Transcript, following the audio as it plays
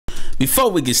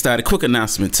Before we get started, quick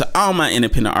announcement to all my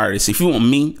independent artists. If you want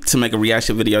me to make a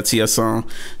reaction video to your song,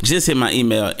 just hit my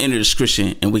email in the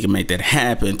description and we can make that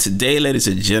happen. Today, ladies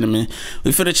and gentlemen,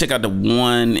 we finna check out the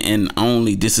one and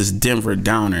only. This is Denver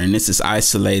Downer and this is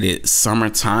Isolated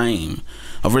Summertime.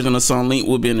 Original song link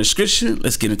will be in the description.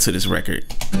 Let's get into this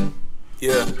record.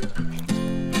 Yeah,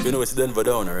 you know it's Denver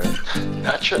Downer, right?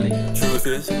 Naturally. Truth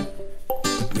is,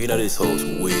 we in this house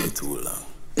way too long.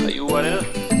 Are you what it?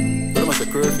 What am I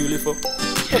say, curfew lift up?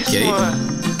 Okay.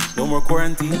 No more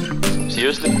quarantine?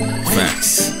 Seriously?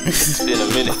 Facts. It's been a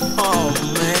minute. Oh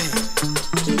man.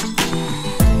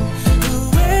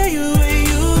 The way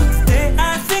you stay,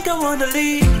 I think I wanna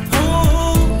leave.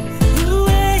 The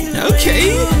way you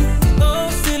Okay. oh,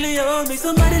 silly old me,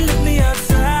 somebody let me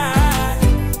outside.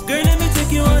 Girl, let me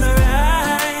take you on a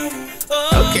ride.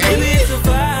 Oh, Okay. baby, it's a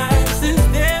vibe since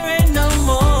there ain't no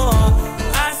more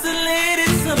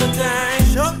isolated summertime.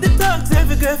 Shop the dogs,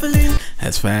 every girl feeling.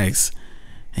 That's facts.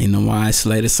 Ain't no more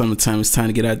isolated summertime. It's time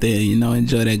to get out there and, you know,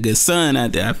 enjoy that good sun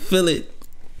out there. I feel it.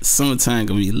 Summertime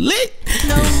gonna be lit.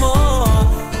 No more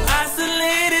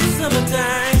isolated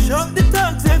summertime. Shop the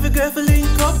dogs, every girl for link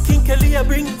up. King Kelly, I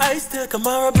bring ice till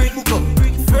Kamara bring cup.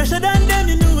 Fresher than them,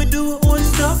 you know we do our own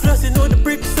stuff. Plus, you know the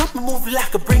bricks up, we move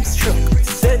like a Brinks truck.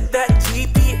 Set that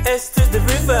GPS to the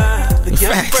river. The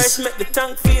gas price make the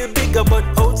tank feel bigger, but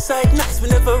outside nights we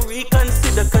never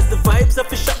reconsider. Cause the vibes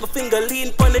of a shot, my finger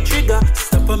lean on the trigger.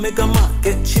 Stop a mega mark,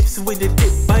 get chips with the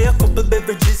dip. Buy a couple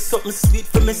beverages, something sweet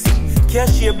for me sip.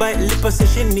 Cashier buy liquor, say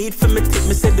she need for me tip.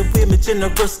 Me said the way me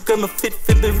generous, girl, me fit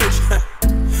for be rich.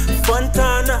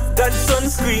 Fontana, got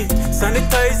sunscreen.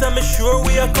 Sanitizer, me sure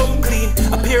we are come clean.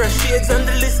 A pair of shades and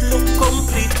the list look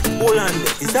complete. Hold on,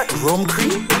 is that rum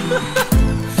cream?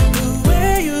 The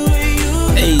way you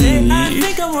Hey. I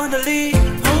think I wanna leave.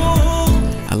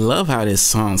 I love how this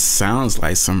song sounds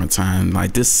like summertime.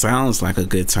 Like, this sounds like a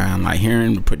good time. Like,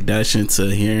 hearing the production to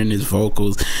hearing his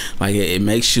vocals, like it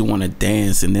makes you want to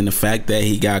dance. And then the fact that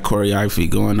he got choreography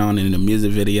going on in the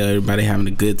music video, everybody having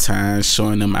a good time,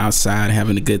 showing them outside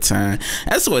having a good time.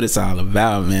 That's what it's all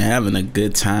about, man. Having a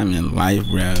good time in life,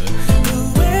 bro.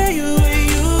 The way you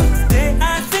stay,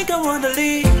 I think I wanna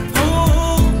leave.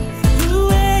 The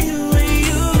way you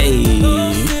Hey.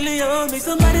 oh, silly old me,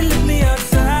 somebody let me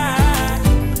outside.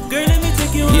 Girl, let me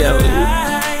take you on Yo. a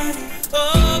ride.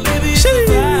 Oh, baby, it's a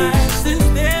vibe since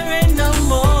there ain't no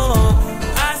more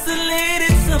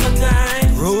isolated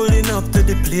summertime. Rolling up to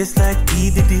the place like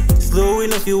PDD. Slow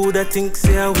enough, you woulda think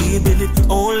say how we build it.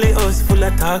 Only us full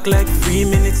of talk like 3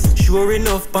 minutes. Sure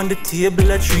enough, on the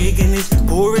table a 3 Guinness.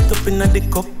 Pour it up in the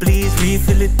cup, please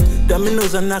refill it.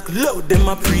 Dominoes and knock loud, them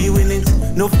a pre-winnings.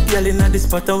 No girl in the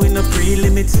spot and we no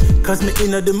pre-limits. Cause me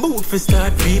in the mood for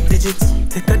start 3 digits.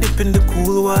 Take a dip in the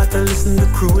cool water, listen to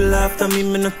crew laughter. Me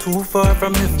not too far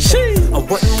from heaven. And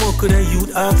what more could a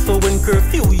youth ask for when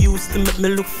curfew used to make me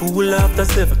look fool after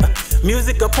 7?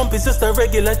 Music a pump is just a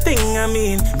regular thing, I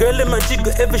mean. Girl, let my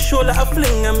jiggle every shoulder a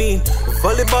fling, I mean.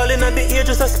 Volleyball in the air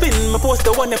just a spin. My post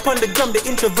the one upon the gram, the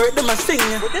introvert, them a sing.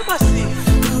 What them a sing?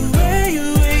 The way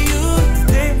you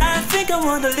stay, I think I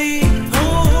wanna leave.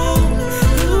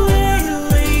 The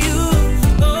way you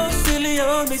oh, silly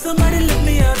old me, somebody let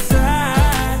me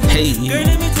outside. Hey. Girl,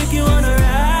 let me take you on a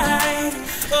ride.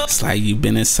 It's like you've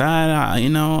been inside, you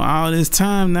know, all this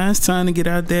time. Now it's time to get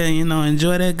out there, you know,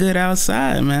 enjoy that good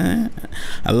outside, man.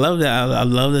 I love that. I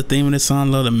love the theme of the song.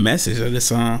 I love the message of the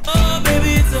song. Oh,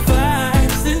 baby, it's a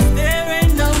vibe since there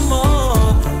ain't no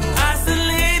more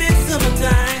isolated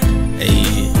summertime. Hey.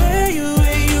 The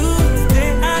way you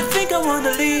stay, I think I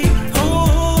wanna leave.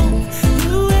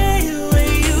 The way you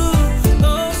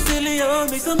oh, silly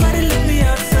old me, somebody let me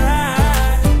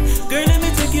outside. Girl, let me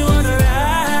take you on a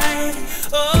ride.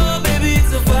 Oh, baby,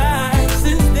 it's a vibe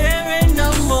since there ain't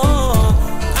no more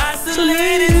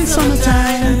isolated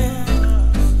summertime.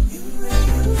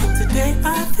 Today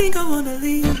I think I wanna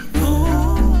leave.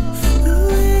 The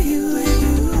way you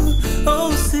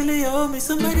oh, silly old me,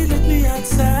 somebody let me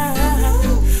outside.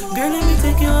 Girl, let me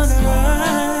take you on a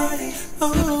ride.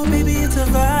 Oh, baby, it's a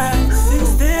vibe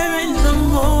since there ain't no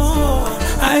more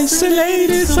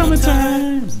Isolated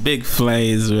summertime. Big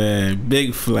Flays, man.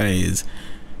 Big Flays.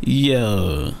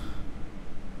 Yo.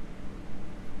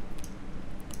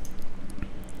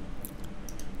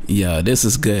 Yo, this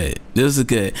is good. This is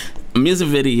good. A music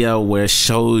video where it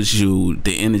shows you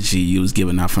the energy you was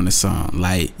giving out from the song.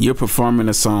 Like, you're performing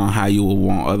a song how you would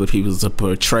want other people to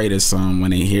portray the song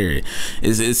when they hear it.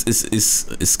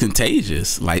 It's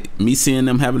contagious. Like, me seeing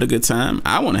them having a good time,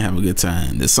 I want to have a good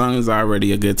time. The song is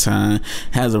already a good time.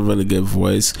 Has a really good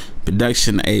voice.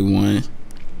 Production A1.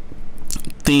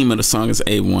 theme of the song is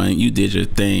A1. You did your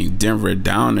thing. Denver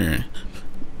Downer.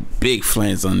 Big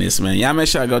flames on this, man. Y'all make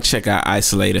sure I go check out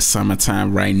Isolated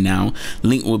Summertime right now.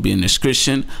 Link will be in the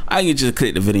description. I can just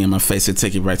click the video in my face and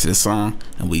take it right to the song.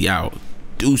 And we out.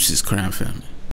 Deuces, Crime Family.